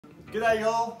G'day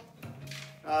y'all.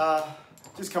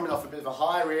 Just coming off a bit of a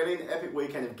high really, an epic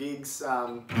weekend of gigs,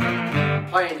 playing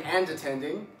and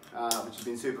attending, which has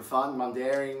been super fun.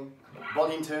 Mundaring,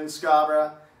 Boddington,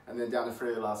 Scarborough, and then down to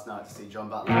Freo last night to see John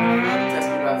Butler,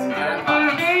 Testing Brothers and Grandpa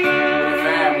with the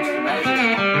fam, which is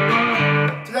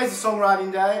amazing. Today's a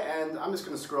songwriting day, and I'm just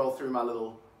going to scroll through my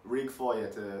little rig for you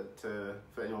for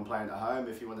anyone playing at home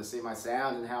if you want to see my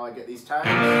sound and how I get these tones.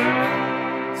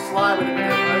 Slide with a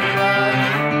bit of overdrive.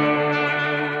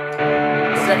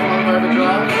 Second one of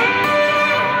overdrive.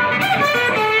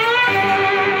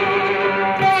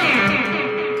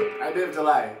 And a bit of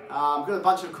delay. I've got a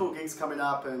bunch of cool gigs coming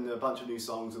up and a bunch of new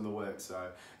songs in the works,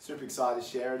 so super excited to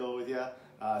share it all with you.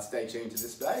 Stay tuned to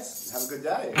this space. Have a good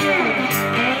day.